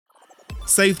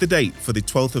Save the date for the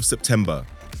 12th of September.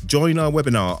 Join our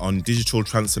webinar on digital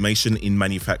transformation in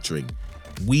manufacturing.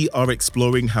 We are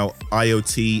exploring how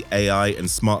IoT, AI, and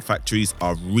smart factories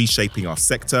are reshaping our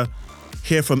sector.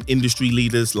 Hear from industry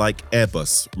leaders like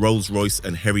Airbus, Rolls-Royce,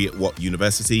 and Heriot-Watt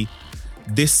University.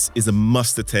 This is a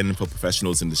must-attend for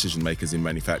professionals and decision makers in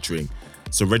manufacturing.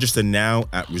 So register now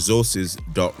at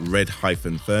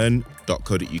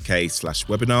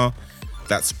resources.red-fern.co.uk/webinar.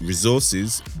 That's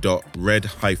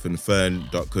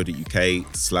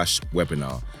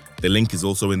resources.red-fern.co.uk/webinar. The link is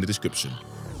also in the description.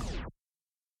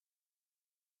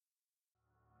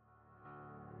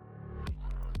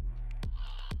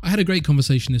 I had a great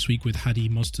conversation this week with Hadi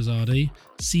Mostazadeh,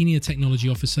 Senior Technology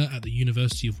Officer at the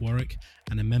University of Warwick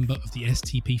and a member of the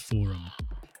STP Forum.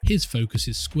 His focus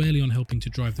is squarely on helping to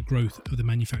drive the growth of the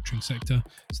manufacturing sector,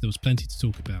 so there was plenty to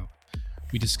talk about.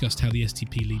 We discussed how the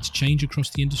STP leads change across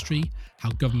the industry,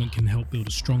 how government can help build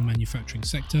a strong manufacturing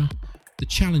sector, the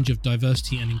challenge of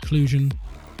diversity and inclusion,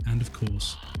 and of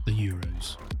course, the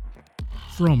Euros.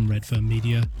 From Redfern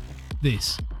Media,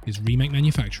 this is Remake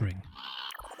Manufacturing.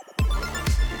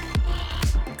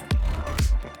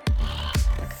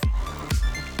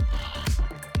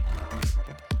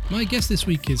 My guest this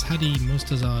week is Hadi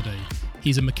Mostazadeh.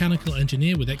 He's a mechanical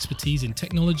engineer with expertise in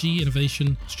technology,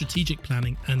 innovation, strategic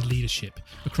planning and leadership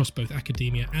across both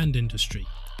academia and industry.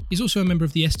 He's also a member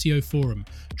of the STO Forum,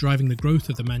 driving the growth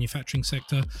of the manufacturing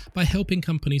sector by helping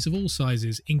companies of all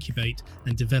sizes incubate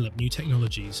and develop new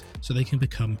technologies so they can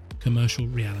become commercial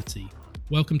reality.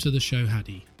 Welcome to the show,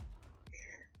 Hadi.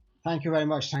 Thank you very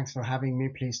much. Thanks for having me.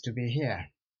 Pleased to be here.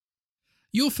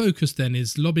 Your focus then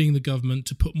is lobbying the government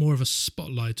to put more of a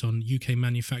spotlight on UK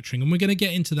manufacturing, and we're going to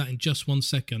get into that in just 1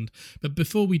 second. But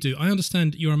before we do, I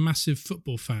understand you're a massive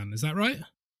football fan, is that right?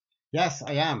 Yes,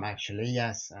 I am actually,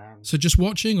 yes. So just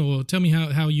watching, or tell me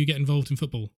how you get involved in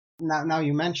football? Now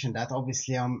you mentioned that,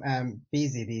 obviously I'm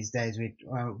busy these days with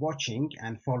watching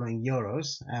and following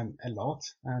Euros a lot.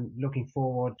 Looking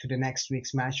forward to the next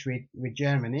week's match with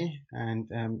Germany, and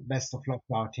best of luck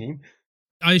to our team.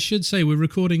 I should say we're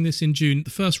recording this in June.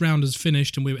 The first round has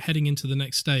finished and we're heading into the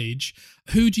next stage.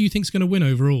 Who do you think is going to win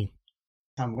overall?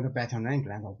 I'm going to bet on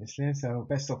England, obviously. So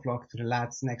best of luck to the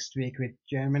lads next week with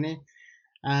Germany.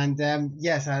 And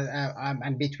yes,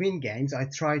 and between games, I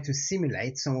try to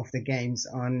simulate some of the games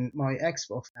on my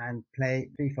Xbox and play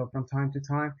FIFA from time to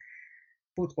time.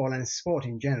 Football and sport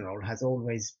in general has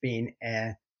always been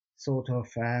a sort of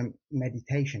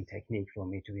meditation technique for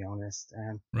me, to be honest.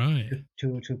 Right.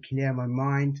 To clear my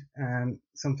mind.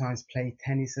 Sometimes play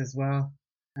tennis as well.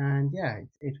 And yeah,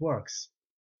 it works.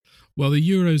 Well, the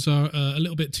Euros are a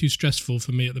little bit too stressful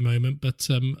for me at the moment, but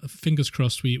fingers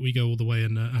crossed we go all the way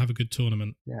and have a good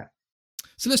tournament. Yeah.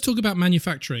 So let's talk about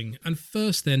manufacturing. And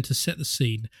first then, to set the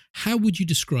scene, how would you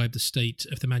describe the state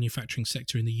of the manufacturing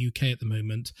sector in the UK at the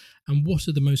moment? And what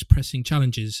are the most pressing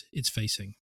challenges it's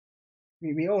facing?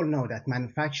 We all know that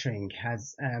manufacturing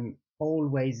has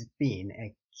always been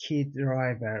a key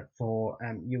driver for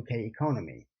UK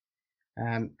economy.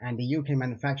 And the UK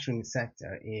manufacturing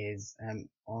sector is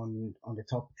on the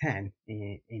top 10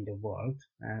 in the world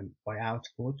by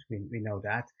output. We know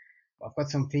that. I've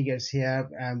got some figures here.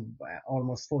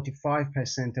 Almost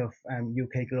 45% of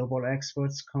UK global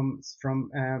exports comes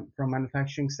from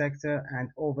manufacturing sector,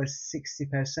 and over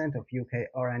 60% of UK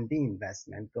R&D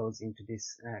investment goes into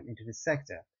this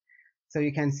sector. So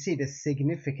you can see the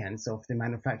significance of the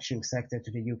manufacturing sector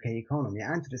to the UK economy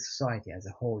and to the society as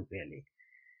a whole, really.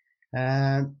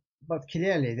 But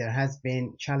clearly there has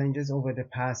been challenges over the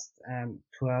past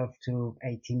 12 to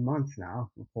 18 months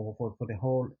now for the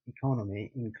whole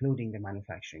economy, including the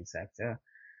manufacturing sector.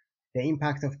 The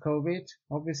impact of COVID,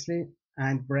 obviously,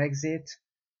 and Brexit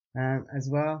as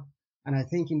well. And I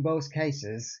think in both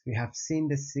cases, we have seen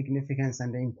the significance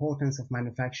and the importance of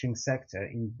manufacturing sector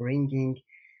in bringing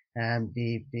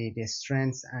the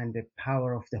strengths and the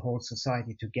power of the whole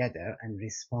society together and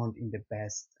respond in the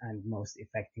best and most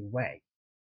effective way.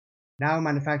 Now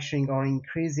manufacturing are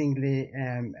increasingly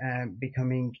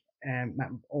becoming,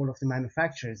 all of the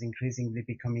manufacturers increasingly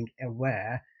becoming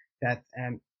aware that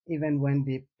even when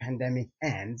the pandemic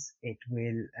ends, it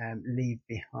will leave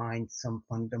behind some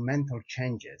fundamental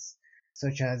changes,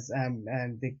 such as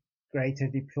the greater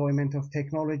deployment of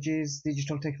technologies,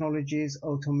 digital technologies,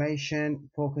 automation,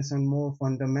 focus on more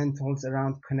fundamentals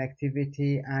around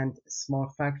connectivity and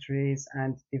smart factories,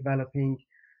 and developing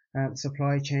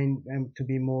supply chain to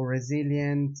be more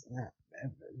resilient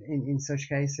in such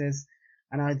cases.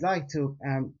 And I'd like to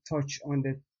touch on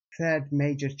the third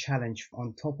major challenge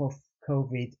on top of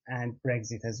COVID and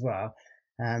Brexit as well.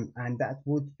 And that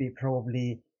would be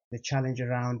probably the challenge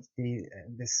around the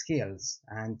skills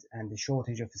and the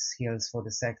shortage of skills for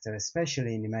the sector,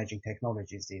 especially in emerging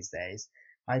technologies these days.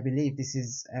 I believe this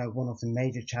is one of the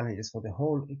major challenges for the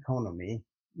whole economy,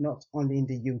 not only in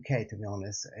the UK, to be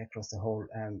honest, across the whole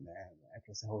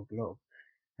globe.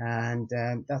 And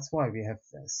that's why we have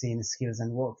seen skills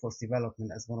and workforce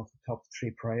development as one of the top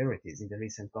 3 priorities in the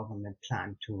recent government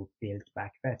plan to build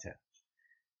back better.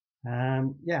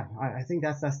 I think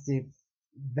that's the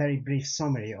very brief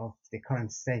summary of the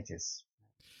current status.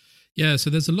 Yeah, so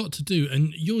there's a lot to do,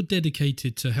 and you're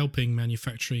dedicated to helping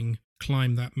manufacturing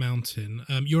climb that mountain.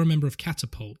 You're a member of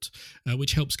Catapult,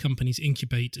 which helps companies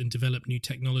incubate and develop new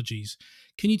technologies.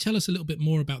 Can you tell us a little bit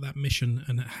more about that mission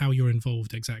and how you're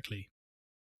involved exactly?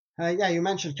 You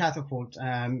mentioned Catapult.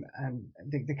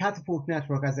 The Catapult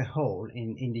network as a whole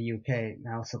in the UK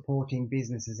now supporting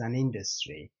businesses and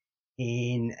industry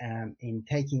in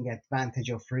taking advantage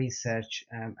of research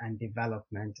and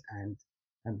development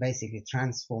and basically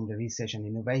transform the research and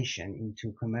innovation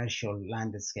into commercial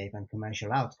landscape and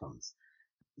commercial outcomes.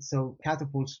 So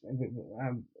Catapult,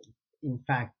 in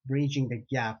fact, bridging the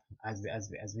gap, as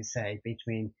we say,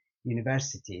 between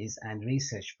universities and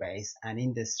research base and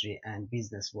industry and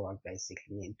business world,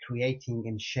 basically, in creating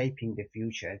and shaping the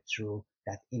future through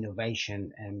that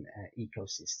innovation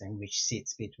ecosystem, which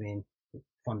sits between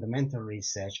fundamental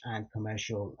research and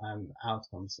commercial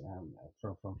outcomes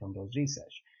from those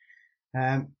research.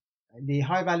 The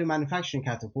High Value Manufacturing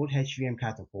Catapult, HVM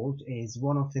Catapult, is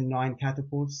one of the 9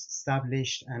 catapults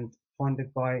established and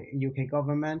funded by UK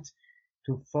government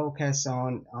to focus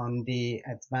on the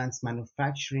advanced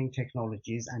manufacturing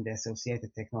technologies and the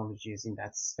associated technologies in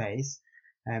that space,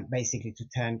 basically to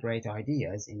turn great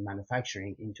ideas in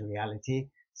manufacturing into reality,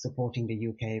 supporting the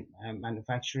UK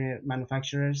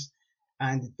manufacturers.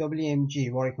 And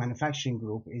WMG, Warwick Manufacturing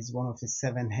Group, is one of the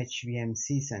 7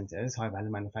 HVMC centres, High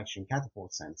Value Manufacturing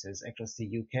Catapult centres, across the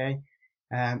UK.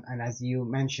 And as you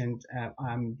mentioned,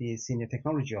 I'm the Senior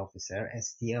Technology Officer,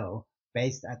 STO,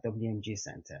 based at WMG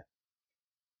Centre.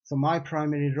 So my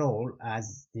primary role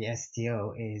as the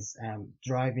STO is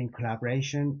driving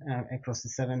collaboration across the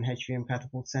 7 HVM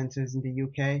Catapult centres in the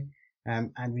UK.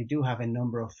 And we do have a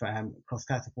number of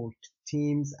cross-catapult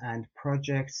teams and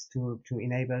projects to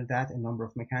enable that, a number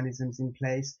of mechanisms in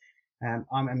place.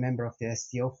 I'm a member of the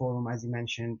STO Forum, as you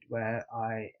mentioned, where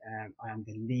I am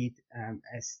the lead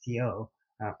STO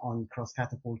on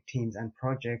cross-catapult teams and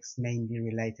projects mainly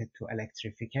related to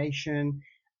electrification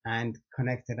and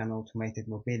connected and automated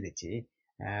mobility,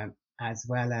 as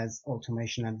well as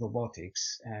automation and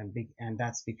robotics. And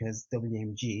that's because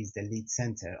WMG is the lead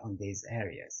center on these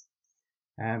areas.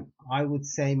 I would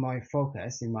say my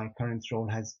focus in my current role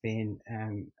has been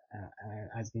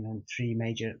on 3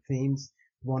 major themes.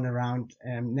 One around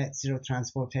net zero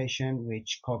transportation,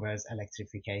 which covers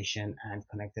electrification and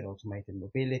connected automated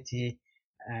mobility.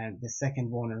 The second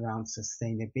one around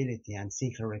sustainability and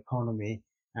circular economy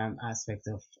aspect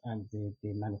of the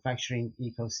manufacturing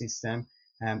ecosystem.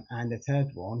 And the third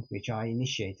one, which I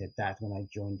initiated that when I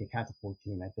joined the Catapult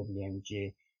team at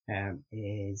WMG,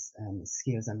 is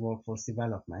skills and workforce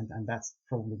development, and that's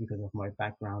probably because of my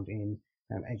background in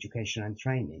education and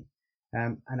training.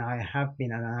 And I have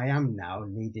been, and I am now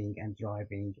leading and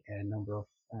driving a number of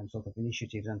sort of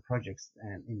initiatives and projects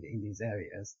in these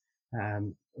areas,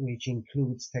 which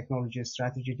includes technology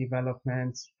strategy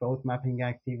development, road mapping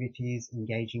activities,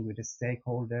 engaging with the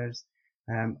stakeholders,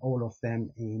 all of them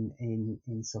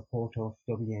in support of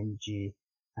WMG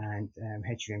and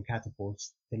HVM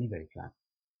Catapult's delivery plan.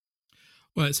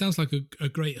 Well, it sounds like a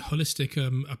great holistic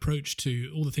approach to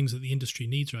all the things that the industry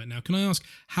needs right now. Can I ask,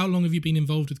 how long have you been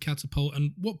involved with Catapult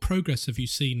and what progress have you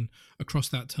seen across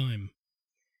that time?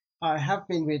 I have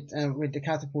been with the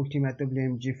Catapult team at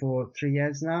WMG for 3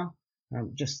 years now,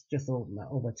 just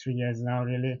over 3 years now,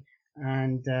 really.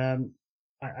 And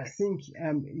I think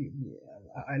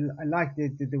I like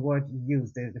the word you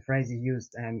used, the phrase you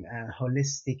used,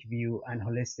 holistic view and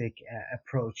holistic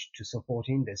approach to support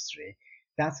industry.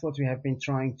 That's what we have been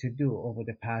trying to do over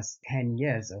the past 10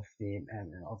 years of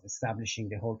establishing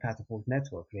the whole Catapult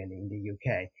network, really, in the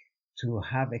UK, to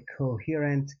have a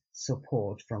coherent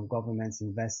support from government's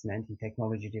investment in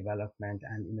technology development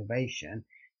and innovation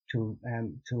to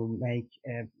make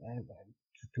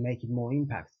it more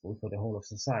impactful for the whole of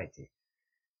society.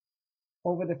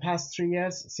 Over the past 3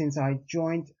 years, since I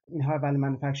joined in High Value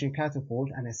Manufacturing Catapult,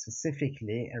 and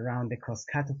specifically around the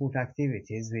cross-catapult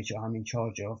activities, which I'm in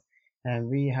charge of,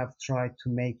 we have tried to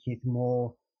make it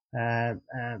more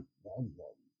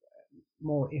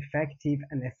effective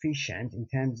and efficient in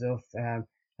terms of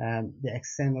the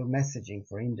external messaging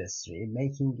for industry,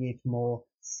 making it more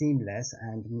seamless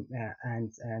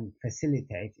and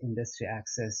facilitate industry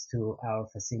access to our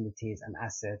facilities and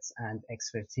assets and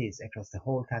expertise across the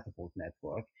whole Catapult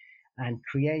network, and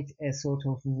create a sort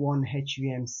of one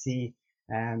HVMC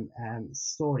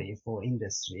story for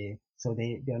industry, so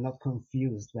they are not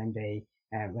confused when they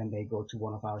go to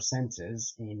one of our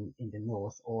centers in the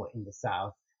north or in the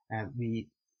south.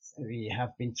 We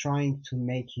have been trying to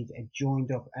make it a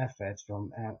joined up effort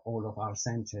from all of our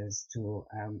centers to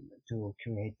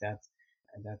create that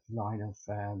line of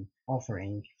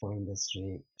offering for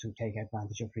industry to take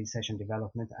advantage of research and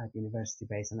development at university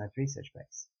base and at research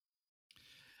base.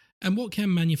 And what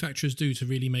can manufacturers do to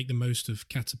really make the most of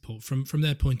Catapult? From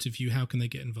their point of view, how can they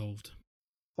get involved?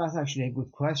 That's actually a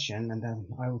good question, and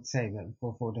I would say that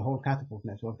for the whole Catapult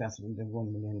network, that's the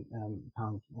 £1 million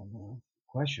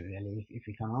question, really. If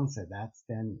we can answer that,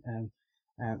 then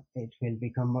it will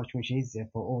become much easier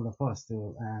for all of us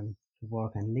to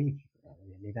work and live.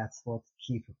 Really, that's what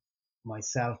keeps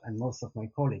myself and most of my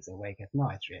colleagues awake at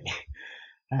night.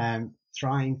 Really,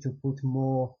 trying to put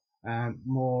more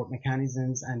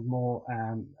mechanisms and more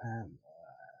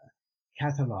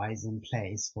catalyze in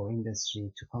place for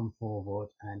industry to come forward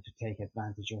and to take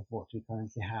advantage of what we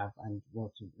currently have and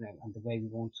and the way we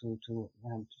want to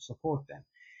support them.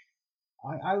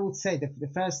 I would say that the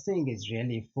first thing is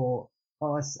really for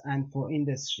us and for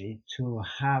industry to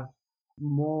have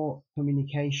more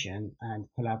communication and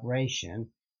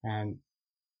collaboration, and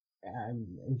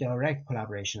direct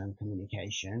collaboration and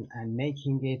communication, and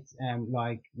making it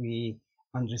like we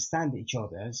understand each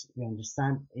other's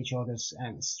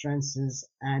strengths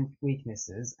and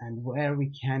weaknesses, and where we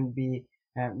can be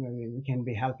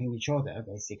helping each other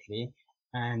basically,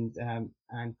 and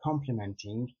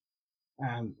complementing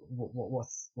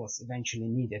what's eventually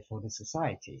needed for the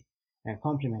society, and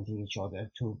complementing each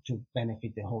other to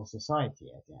benefit the whole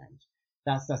society at the end.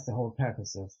 That's the whole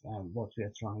purpose of what we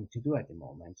are trying to do at the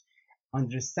moment.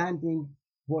 Understanding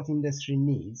what industry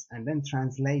needs and then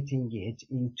translating it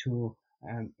into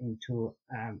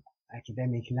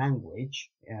academic language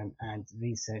and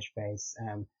research-based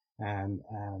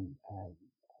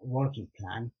working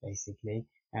plan, basically,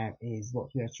 is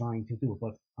what we are trying to do.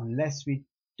 But unless we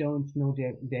don't know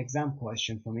the exam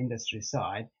question from industry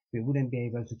side, we wouldn't be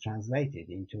able to translate it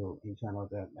into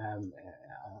another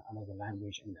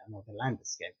language and another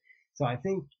landscape. So I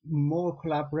think more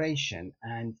collaboration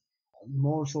and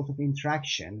more sort of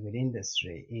interaction with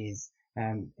industry is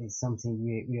something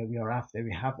we are after.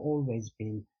 We have always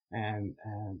been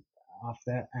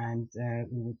after, and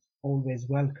we would always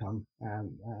welcome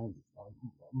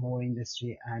more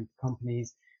industry and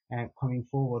companies coming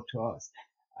forward to us.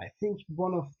 I think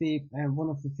one of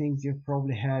the things you've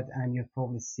probably heard and you've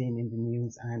probably seen in the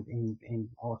news and in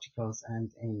articles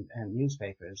and in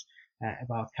newspapers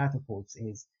about catapults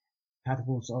is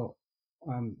catapults are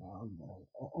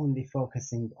only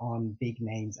focusing on big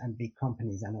names and big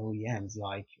companies and OEMs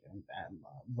like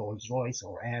Rolls-Royce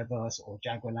or Airbus or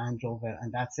Jaguar Land Rover,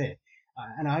 and that's it.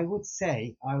 And I would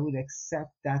say I would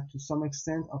accept that to some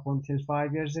extent up until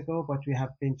 5 years ago, but we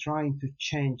have been trying to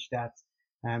change that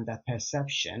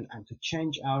perception and to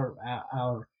change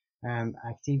our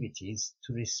activities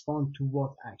to respond to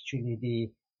what actually the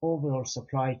overall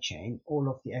supply chain, all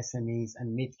of the SMEs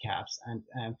and mid caps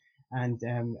and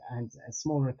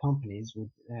smaller companies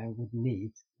would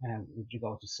need with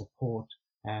regard to support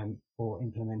for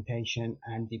implementation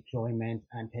and deployment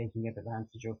and taking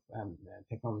advantage of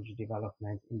technology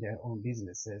development in their own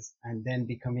businesses, and then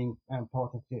becoming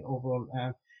part of the overall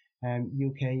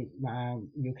UK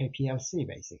PLC,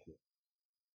 basically.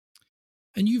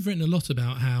 And you've written a lot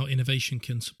about how innovation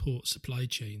can support supply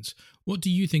chains. What do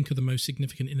you think are the most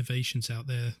significant innovations out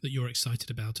there that you're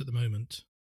excited about at the moment?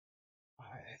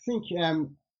 I think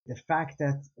the fact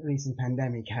that recent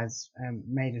pandemic has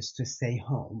made us to stay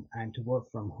home and to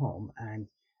work from home and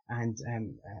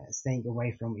staying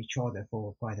away from each other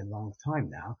for quite a long time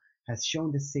now has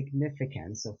shown the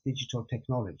significance of digital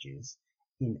technologies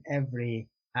in every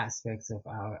aspects of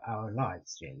our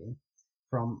lives, really.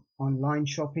 From online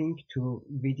shopping to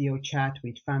video chat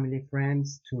with family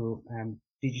friends to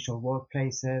digital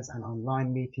workplaces and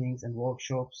online meetings and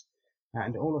workshops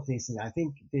and all of these things. I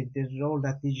think the role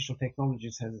that digital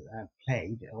technologies has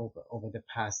played over the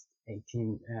past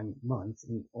 18 months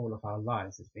in all of our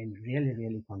lives has been really,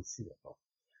 really considerable.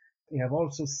 We have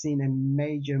also seen a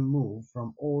major move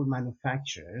from all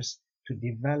manufacturers to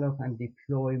develop and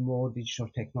deploy more digital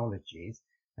technologies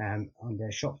on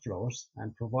their shop floors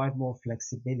and provide more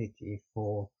flexibility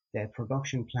for their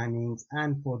production plannings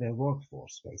and for their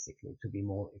workforce, basically, to be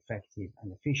more effective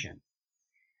and efficient.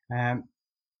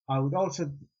 I would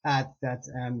also add that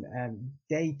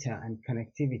data and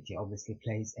connectivity obviously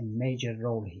plays a major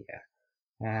role here.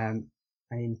 And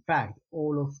in fact,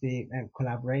 all of the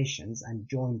collaborations and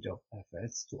joint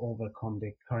efforts to overcome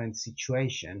the current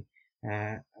situation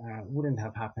wouldn't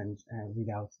have happened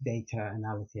without data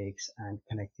analytics and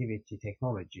connectivity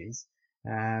technologies.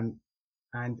 And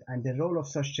the role of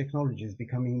such technologies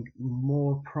becoming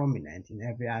more prominent in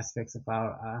every aspect of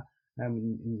our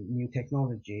new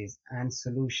technologies and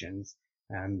solutions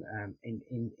in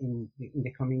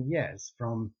the coming years,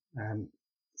 from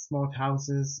smart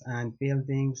houses and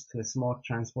buildings to smart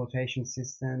transportation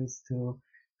systems to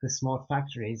smart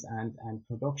factories and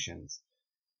productions.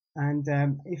 And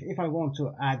if I want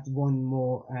to add one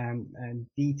more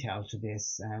detail to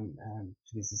this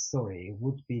story, it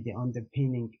would be the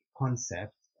underpinning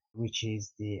concept, which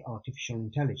is the artificial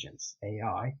intelligence,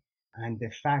 AI, and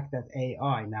the fact that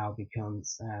AI now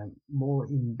becomes more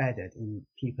embedded in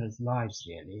people's lives,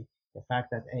 really. The fact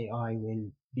that AI will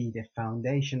be the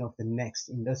foundation of the next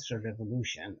industrial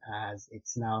revolution, as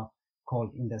it's now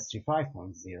called Industry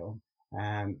 5.0,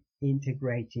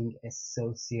 integrating a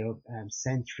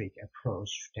socio-centric approach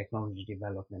to technology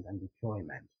development and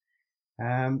deployment.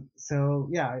 So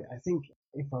yeah, I think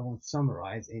if I want to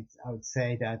summarize it, I would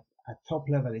say that at top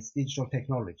level, it's digital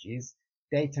technologies,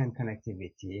 data and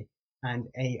connectivity, and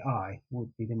AI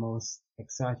would be the most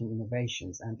exciting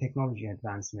innovations and technology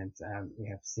advancements we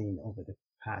have seen over the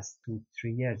past 2-3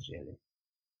 years, really.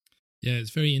 Yeah, it's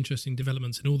very interesting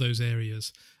developments in all those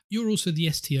areas. You're also the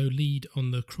STO lead on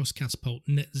the cross-catapult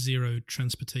net zero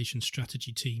transportation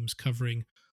strategy teams covering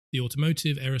the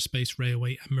automotive, aerospace,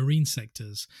 railway and marine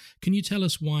sectors. Can you tell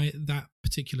us why that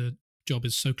particular job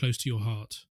is so close to your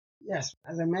heart? Yes,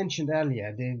 as I mentioned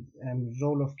earlier, the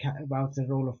role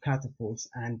of catapults,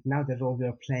 and now the role we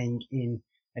are playing in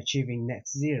achieving net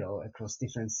zero across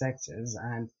different sectors,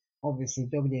 and obviously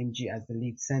WMG as the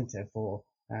lead center for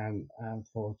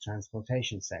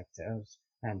transportation sectors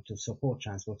and to support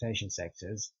transportation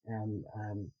sectors,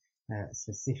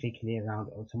 specifically around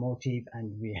automotive,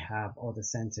 and we have other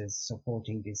centers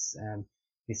supporting this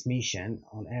mission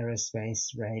on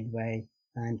aerospace, railway,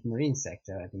 and marine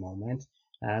sector at the moment.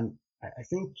 I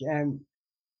think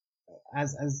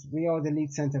as we are the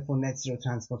lead center for Net Zero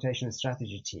Transportation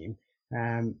Strategy Team,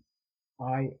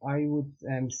 I would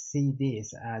see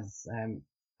this as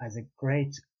a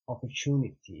great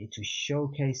opportunity to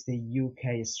showcase the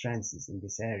UK strengths in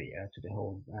this area to the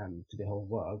whole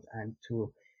world, and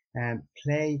to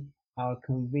play our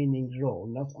convening role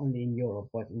not only in Europe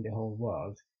but in the whole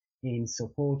world in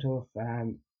support of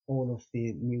all of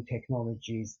the new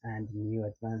technologies and new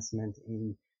advancement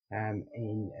in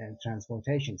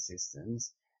transportation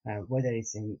systems, whether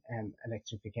it's in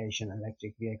electrification,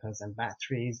 electric vehicles and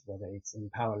batteries, whether it's in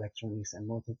power electronics and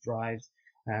motor drives,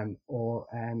 or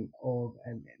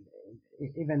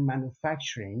even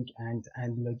manufacturing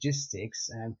and logistics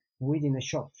within a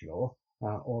shop floor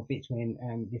or between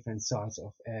different sites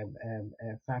of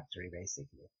a factory,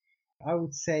 basically. I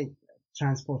would say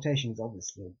transportation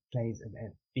obviously plays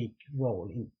a big role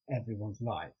in everyone's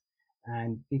life,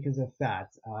 and because of that,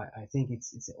 I think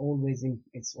it's always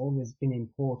been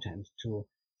important to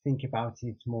think about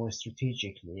it more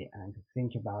strategically and to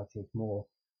think about it more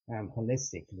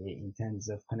holistically in terms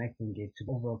of connecting it to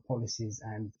overall policies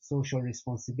and social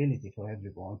responsibility for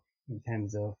everyone in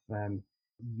terms of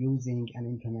using and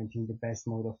implementing the best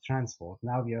mode of transport.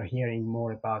 Now we are hearing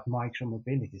more about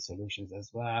micro-mobility solutions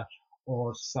as well,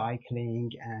 or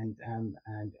cycling and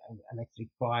electric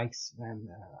bikes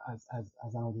as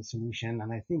another solution.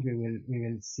 And I think we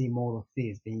will see more of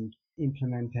these being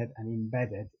implemented and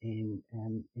embedded in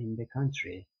the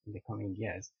country in the coming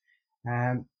years.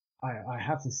 I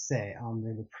have to say I'm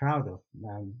really proud of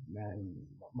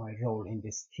my role in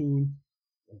this team.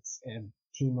 It's a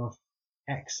team of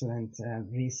excellent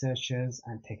researchers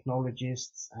and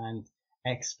technologists and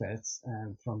experts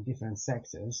from different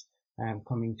sectors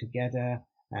coming together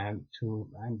and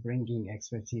bringing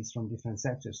expertise from different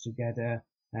sectors together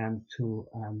to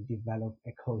develop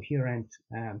a coherent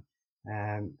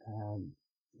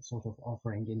sort of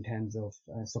offering in terms of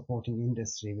supporting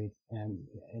industry with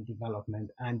development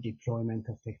and deployment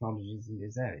of technologies in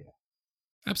this area.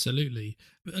 Absolutely.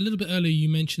 But a little bit earlier, you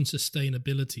mentioned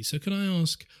sustainability. So can I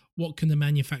ask, what can the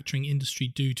manufacturing industry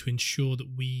do to ensure that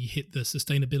we hit the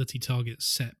sustainability targets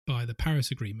set by the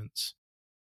Paris agreements?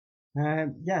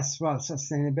 Yes, well,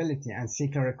 sustainability and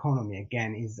circular economy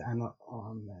again is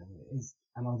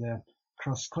another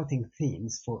cross-cutting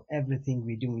themes for everything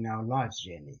we do in our lives,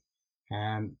 really.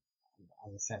 As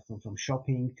I said, from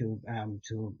shopping to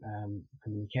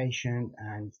communication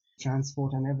and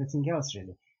transport and everything else,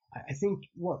 really. I think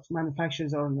what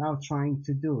manufacturers are now trying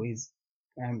to do is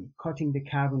cutting the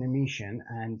carbon emission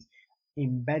and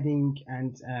embedding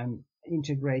and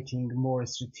integrating more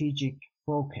strategic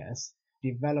focus,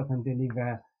 develop and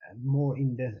deliver more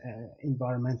in the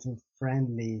environmental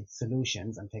friendly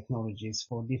solutions and technologies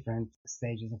for different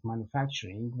stages of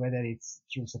manufacturing, whether it's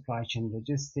through supply chain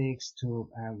logistics to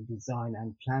design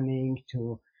and planning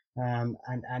to and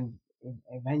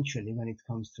eventually when it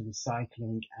comes to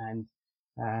recycling and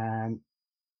um,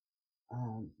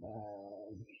 um,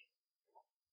 uh,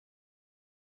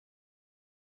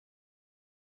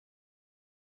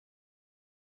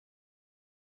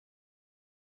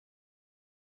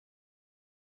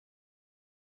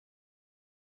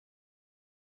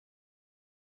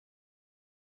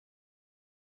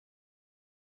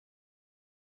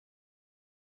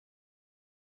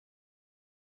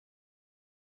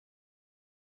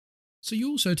 So you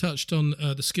also touched on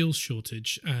the skills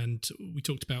shortage, and we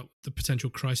talked about the potential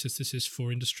crisis this is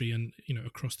for industry and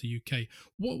across the UK.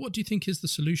 What do you think is the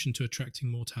solution to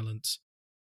attracting more talent?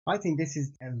 I think this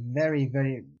is a very,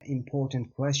 very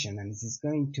important question, and this is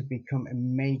going to become a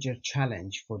major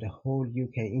challenge for the whole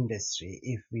UK industry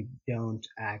if we don't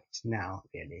act now,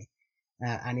 really.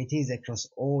 And it is across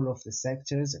all of the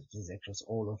sectors, it is across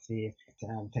all of the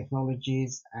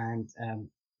technologies, and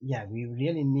yeah, we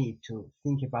really need to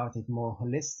think about it more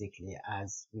holistically,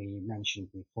 as we mentioned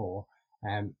before,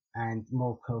 and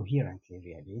more coherently,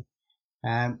 really.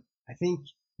 I think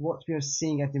what we are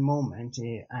seeing at the moment,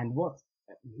 and what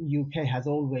UK has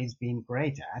always been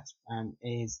great at,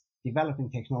 is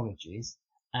developing technologies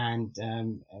and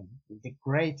the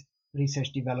great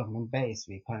research development base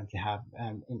we currently have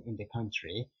in the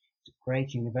country.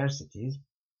 Great universities,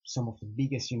 some of the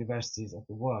biggest universities of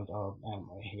the world are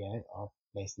here, are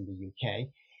based in the UK.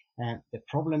 The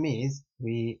problem is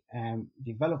we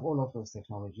develop all of those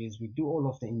technologies, we do all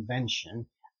of the invention,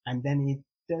 and then it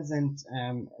doesn't,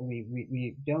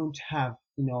 we don't have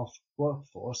enough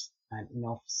workforce and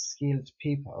enough skilled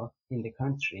people in the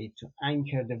country to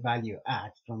anchor the value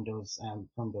add from those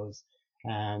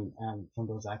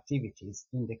activities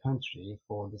in the country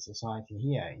for the society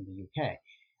here in the UK.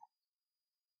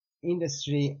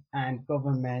 Industry and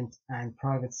government and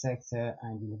private sector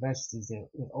and universities, they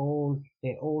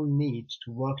all need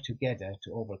to work together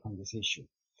to overcome this issue.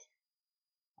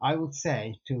 I would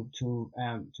say to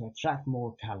attract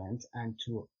more talent and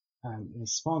to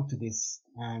respond to this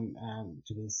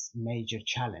major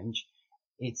challenge,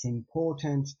 it's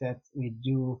important that we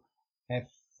do a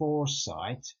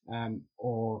foresight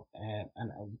to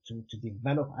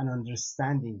develop an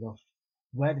understanding of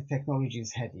where the technology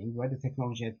is heading, where the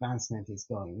technology advancement is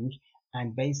going,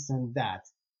 and based on that,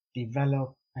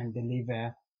 develop and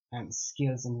deliver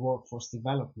skills and workforce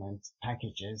development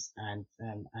packages and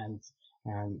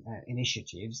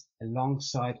initiatives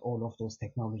alongside all of those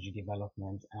technology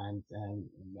development and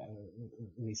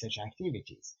research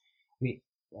activities. We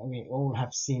all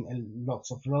have seen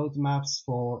lots of roadmaps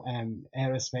for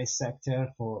aerospace sector,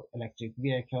 for electric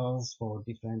vehicles, for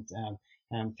different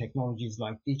technologies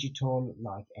like digital,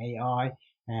 like AI,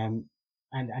 and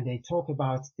they talk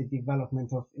about the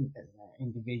development of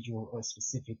individual or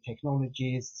specific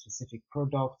technologies, specific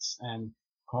products,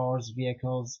 cars,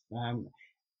 vehicles,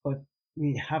 but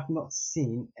we have not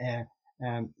seen a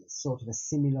sort of a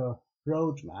similar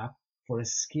roadmap for a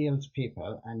skilled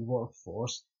people and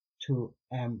workforce to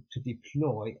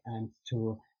deploy and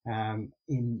to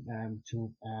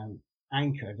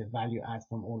anchor the value add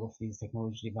from all of these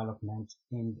technology development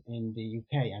in the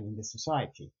UK and in the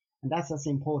society. And that's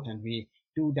important. We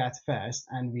do that first,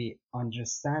 and we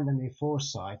understand and we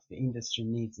foresight the industry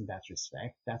needs in that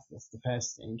respect. That's the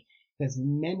first thing. There's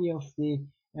many of the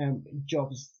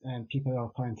jobs people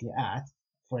are currently at,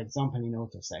 for example, in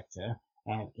auto sector,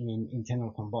 in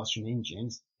internal combustion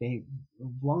engines, they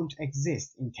won't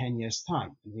exist in 10 years'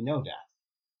 time. We know that.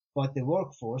 But the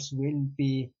workforce will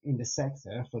be in the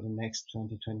sector for the next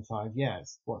 20, 25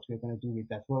 years. What we're going to do with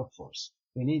that workforce?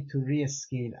 We need to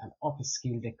re-skill and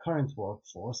upskill the current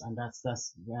workforce, and that's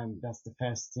the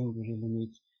first thing we really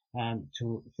need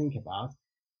to think about.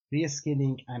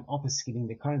 Re-skilling and upskilling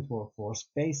the current workforce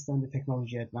based on the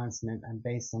technology advancement and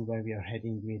based on where we are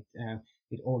heading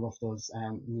with all of those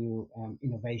new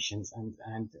innovations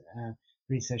and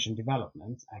research and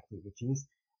development activities.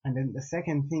 And then the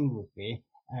second thing would be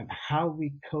how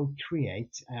we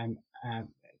co-create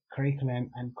curriculum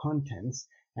and contents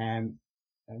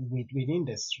with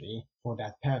industry for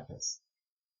that purpose.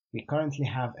 We currently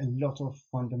have a lot of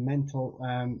fundamental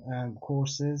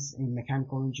courses in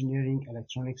mechanical engineering,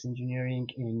 electronics engineering,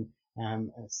 in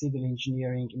civil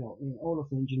engineering, in all of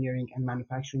the engineering and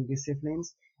manufacturing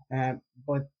disciplines.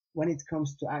 But when it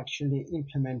comes to actually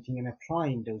implementing and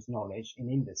applying those knowledge in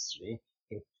industry,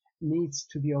 it needs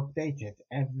to be updated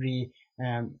every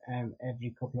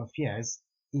couple of years.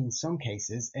 In some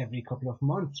cases, every couple of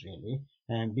months, really,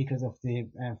 because of the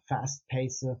fast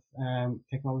pace of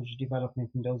technology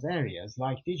development in those areas,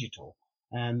 like digital.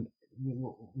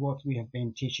 What we have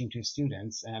been teaching to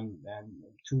students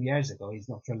 2 years ago is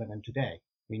not relevant today.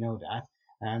 We know that.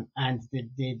 And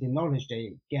the knowledge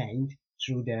they gained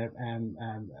through their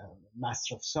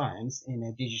Master of Science in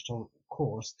a digital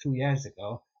course 2 years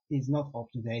ago is not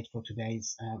up to date for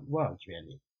today's world,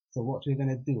 really. So what we're going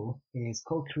to do is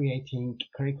co-creating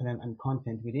curriculum and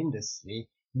content with industry,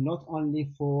 not only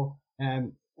for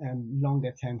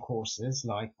longer term courses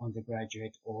like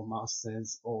undergraduate or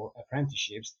masters or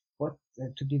apprenticeships, but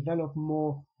to develop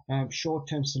more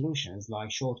short-term solutions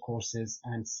like short courses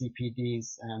and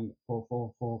CPDs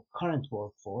for current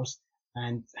workforce,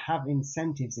 and have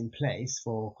incentives in place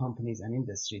for companies and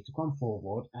industry to come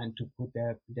forward and to put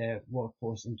their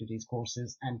workforce into these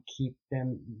courses and keep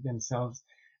themselves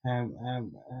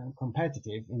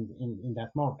competitive in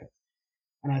that market.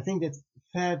 And I think that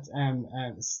third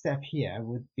step here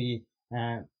would be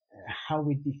how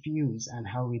we diffuse and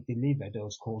how we deliver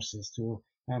those courses to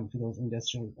those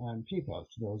industrial people,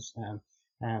 to those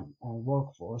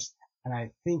workforce. And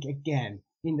I think, again,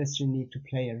 industry need to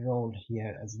play a role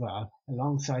here as well,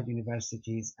 alongside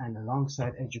universities and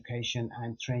alongside education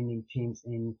and training teams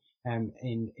in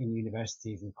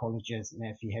universities and colleges and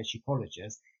FEHE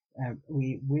colleges.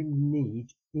 We will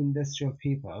need industrial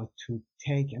people to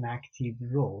take an active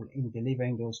role in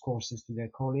delivering those courses to their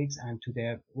colleagues and to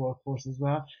their workforce as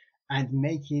well, and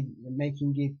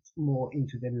making it more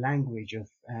into the language of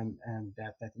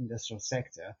that industrial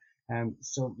sector.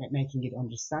 So making it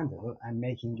understandable and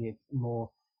making it more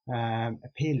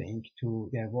appealing to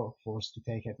their workforce to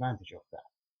take advantage of that.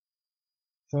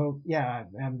 So yeah,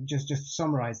 just to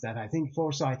summarize that, I think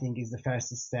foresighting is the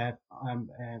first step.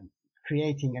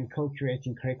 Creating and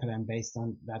co-creating curriculum based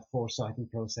on that foresighting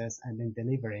process, and then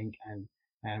delivering and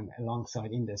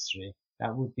alongside industry.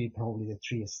 That would be probably the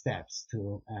 3 steps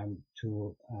to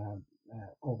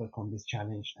overcome this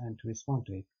challenge and to respond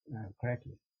to it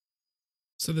correctly.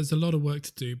 So there's a lot of work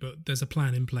to do, but there's a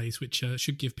plan in place which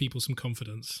should give people some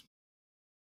confidence.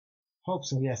 Hope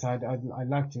so. Yes, I'd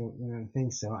like to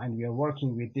think so. And we are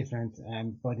working with different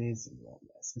bodies,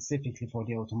 specifically for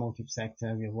the automotive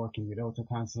sector. We are working with Auto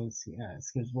Council's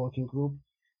Skills Working Group,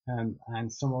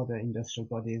 and some other industrial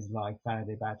bodies like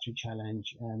Faraday Battery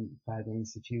Challenge, Faraday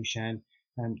Institution,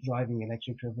 and Driving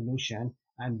Electric Revolution.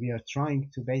 And we are trying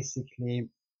to basically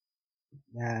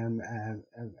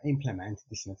implement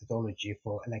this methodology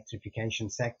for electrification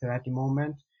sector at the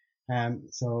moment.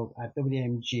 So at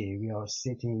WMG, we are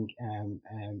sitting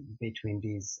between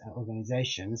these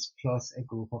organizations plus a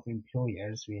group of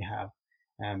employers we have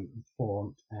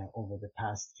formed over the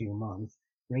past few months,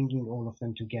 bringing all of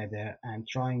them together and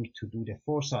trying to do the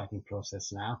foresighting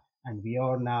process now. And we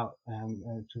are now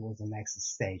towards the next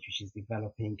stage, which is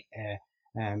developing a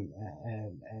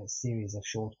series of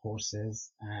short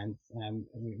courses, and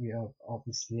we are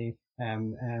obviously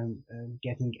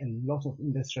getting a lot of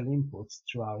industrial inputs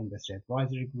through our industry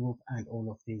advisory group and all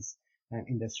of these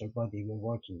industrial body we're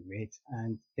working with,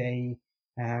 and they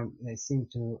seem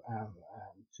to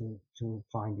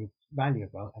find it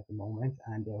valuable at the moment,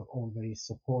 and they're all very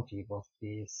supportive of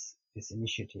this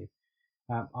initiative.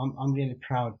 I'm really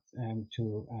proud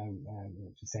to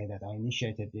say that I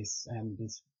initiated this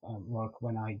work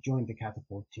when I joined the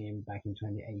Catapult team back in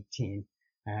 2018,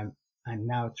 and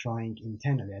now trying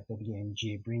internally at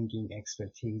WMG, bringing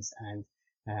expertise and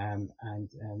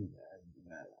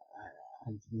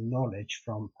knowledge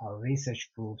from our research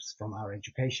groups, from our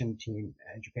education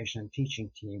and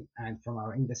teaching team, and from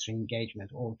our industry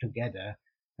engagement all together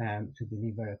to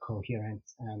deliver a coherent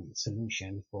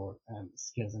solution for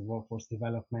skills and workforce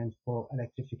development for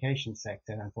electrification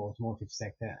sector and for automotive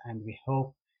sector. And we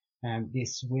hope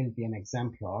this will be an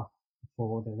exemplar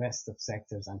for the rest of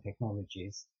sectors and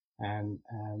technologies. And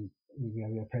we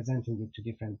are presenting it to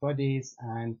different bodies,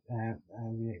 and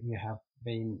we have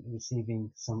been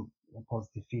receiving some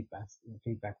positive feedback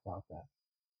about that.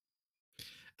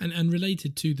 And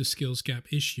related to the skills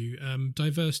gap issue,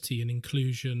 diversity and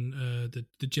inclusion,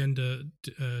 the gender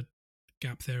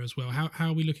gap there as well. How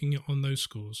are we looking at on those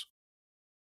scores?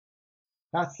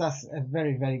 That's a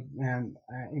very, very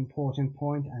important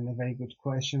point and a very good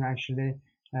question, actually.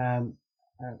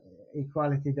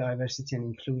 Equality, diversity and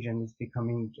inclusion is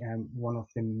becoming one of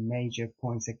the major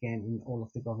points again in all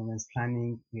of the government's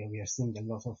planning. We are seeing a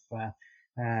lot of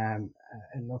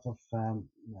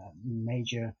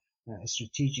major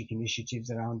strategic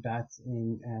initiatives around that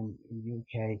in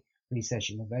UK research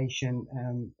innovation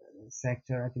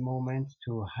sector at the moment,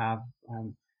 to have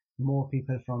more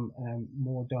people from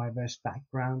more diverse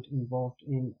background involved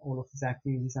in all of these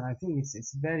activities. And I think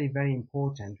it's very, very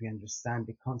important we understand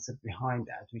the concept behind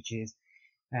that, which is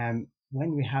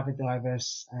when we have a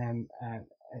diverse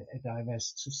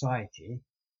society,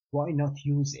 why not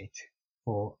use it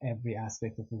for every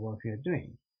aspect of the work we are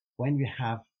doing? When we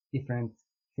have different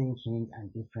thinking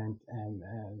and different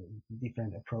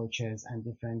approaches and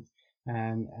different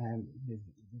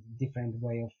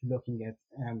way of looking at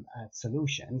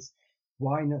solutions,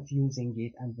 why not using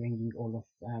it and bringing all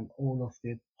of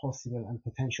the possible and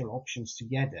potential options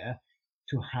together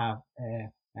to have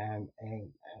a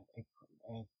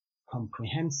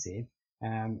comprehensive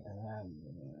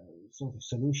sort of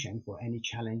solution for any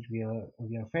challenge we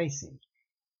are facing.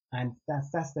 And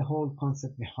that's the whole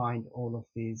concept behind all of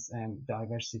these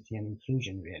diversity and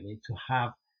inclusion, really, to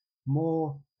have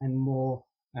more and more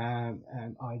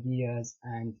ideas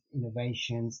and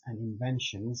innovations and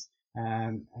inventions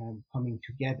coming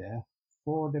together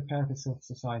for the purpose of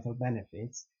societal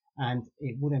benefits. And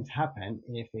it wouldn't happen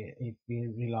if we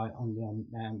rely only on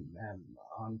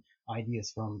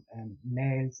ideas from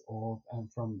males or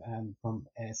from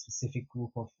a specific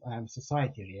group of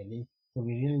society, really. So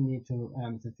we really need to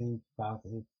think about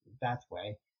it that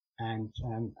way, and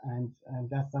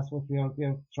that's what we are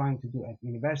trying to do at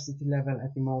university level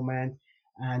at the moment.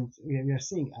 And we are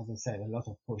seeing, as I said, a lot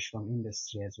of push from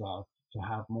industry as well, to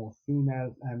have more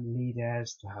female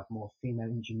leaders, to have more female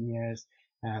engineers,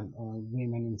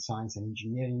 women in science and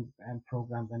engineering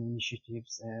programs and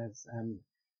initiatives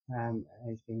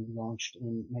is being launched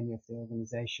in many of the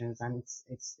organizations, and it's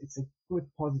a good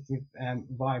positive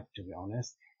vibe, to be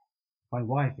honest. My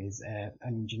wife is an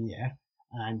engineer,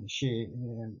 and she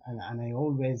and I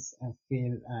always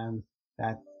feel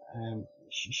that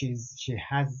she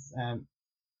has a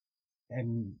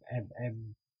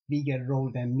bigger role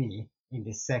than me in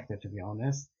this sector, to be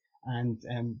honest. And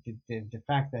the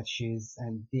fact that she's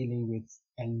dealing with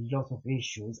a lot of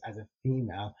issues as a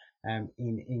female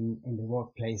in the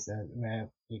workplace where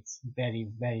it's very,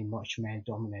 very much male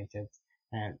dominated,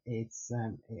 it's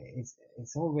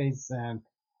always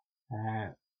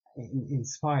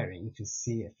inspiring to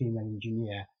see a female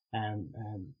engineer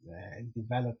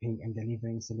developing and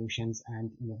delivering solutions and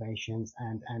innovations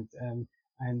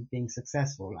and being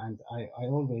successful. And I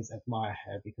always admire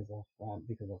her because of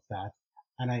that.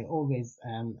 And I always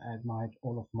admired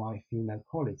all of my female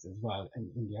colleagues as well,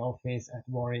 in the office, at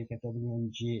Warwick, at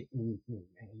WMG, in the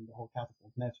whole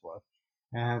Catapult network.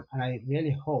 And I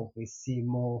really hope we see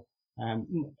more.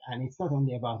 And it's not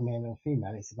only about male or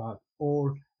female; it's about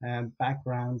all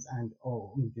backgrounds and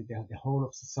all the whole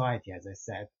of society, as I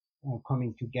said,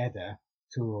 coming together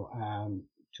to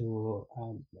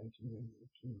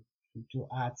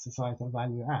add societal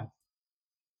value add.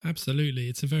 Absolutely,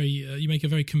 it's a very you make a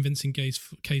very convincing case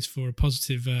for a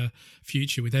positive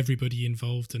future with everybody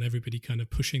involved and everybody kind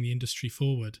of pushing the industry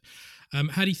forward.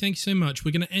 Hadi, thank you so much. We're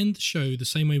going to end the show the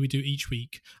same way we do each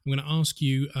week. I'm going to ask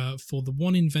you for the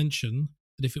one invention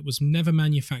that, if it was never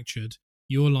manufactured,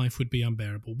 your life would be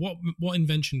unbearable. What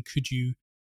invention could you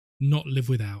not live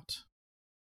without?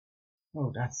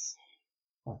 Oh, that's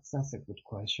a good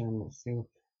question. Still,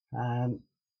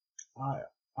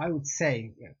 I would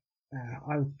say.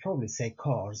 I would probably say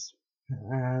cars,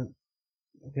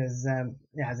 because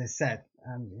as I said,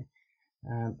 and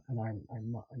I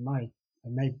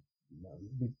may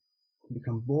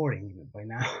become boring by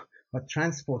now, but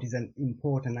transport is an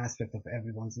important aspect of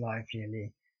everyone's life,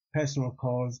 really. Personal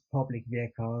cars, public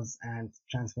vehicles, and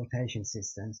transportation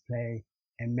systems play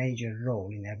a major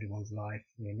role in everyone's life,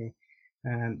 really.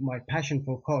 My passion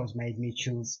for cars made me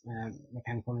choose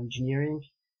mechanical engineering.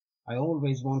 I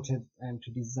always wanted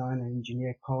to design and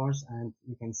engineer cars, and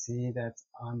you can see that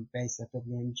I'm based at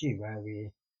WMG, where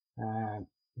we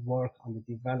work on the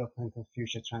development of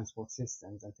future transport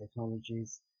systems and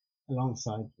technologies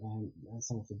alongside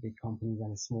some of the big companies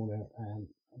and smaller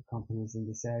companies in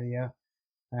this area.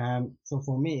 So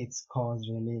for me, it's cars,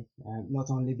 really, not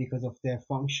only because of their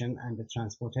function and the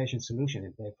transportation solution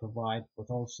that they provide, but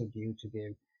also due to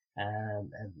the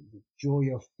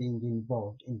joy of being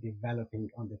involved in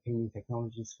developing underpinning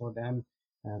technologies for them,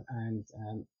 and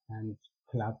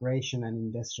collaboration and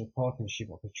industrial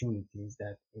partnership opportunities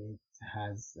that it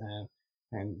has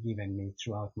given me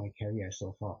throughout my career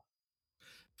so far.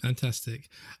 Fantastic.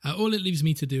 All it leaves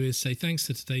me to do is say thanks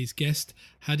to today's guest,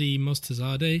 Hadi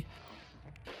Mostazadeh.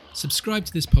 Subscribe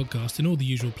to this podcast in all the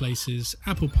usual places: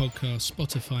 Apple Podcasts,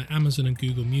 Spotify, Amazon and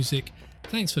Google Music.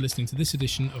 Thanks for listening to this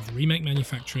edition of Remake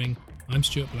Manufacturing. I'm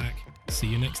Stuart Black. See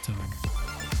you next time.